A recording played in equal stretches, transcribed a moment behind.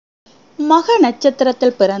மக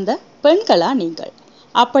நட்சத்திரத்தில் பிறந்த பெண்களா நீங்கள்?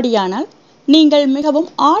 அப்படியானால் நீங்கள் மிகவும்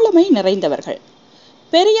ஆளுமை நிறைந்தவர்கள்.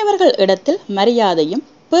 பெரியவர்கள் இடத்தில் மரியாதையும்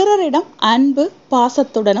பிறரிடம் அன்பு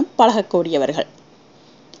பாசத்துடனும் பழகக்கூடியவர்கள்.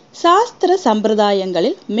 சாஸ்திர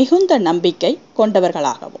சம்பிரதாயங்களில் மிகுந்த நம்பிக்கை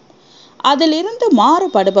கொண்டவர்களாகவும் அதிலிருந்து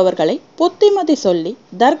மாறுபடுபவர்களை புத்திமதி சொல்லி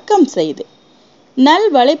தர்க்கம் செய்து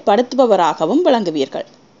நல்வழிப்படுத்துபவராகவும் விளங்குவீர்கள்.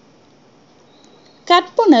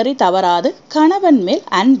 கற்பு நெறி தவறாது கணவன் மேல்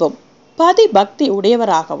அன்பும் பதி பக்தி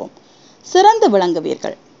உடையவராகவும் சிறந்து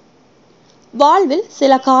விளங்குவீர்கள். வாழ்வில்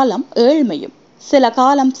சில காலம் ஏழ்மையும் சில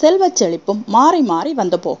காலம் செல்வச் செழிப்பும் மாறி மாறி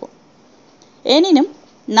வந்து போகும். எனினும்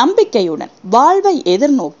நம்பிக்கையுடன் வாழ்வை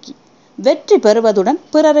எதிர்நோக்கி வெற்றி பெறுவதுடன்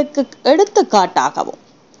பிறருக்கு எடுத்துக்காட்டாகவும்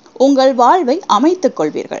உங்கள் வாழ்வை அமைத்துக்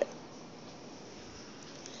கொள்வீர்கள்.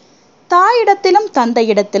 தாயிடத்திலும்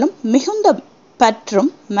தந்தையிடத்திலும் மிகுந்த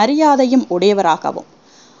பற்றும் மரியாதையும் உடையவராகவும்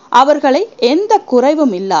அவர்களை எந்த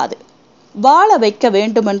குறைவும் இல்லாது வாழ வைக்க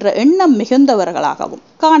வேண்டுமென்ற எண்ணம் மிகுந்தவர்களாகவும்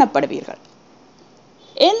காணப்படுவீர்கள்.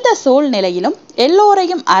 எந்த சூழ்நிலையிலும்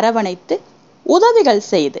எல்லோரையும் அரவணைத்து உதவிகள்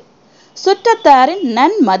செய்து சுற்றத்தாரின்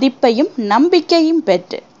நன்மதிப்பையும் நம்பிக்கையும்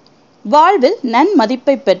பெற்று வாழ்வில்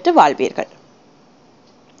நன்மதிப்பை பெற்று வாழ்வீர்கள்.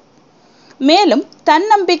 மேலும்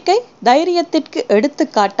தன்னம்பிக்கை தைரியத்திற்கு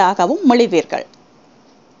எடுத்துக்காட்டாகவும் மொழிவீர்கள்.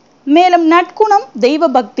 மேலும் நற்குணம் தெய்வ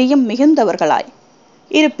பக்தியும் மிகுந்தவர்களாய்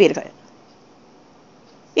இருப்பீர்கள்.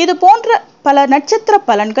 இது போன்ற பல நட்சத்திர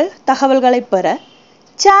பலன்கள் தகவல்களை பெற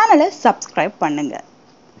சேனலை சப்ஸ்கிரைப் பண்ணுங்க.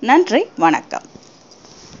 நன்றி, வணக்கம்.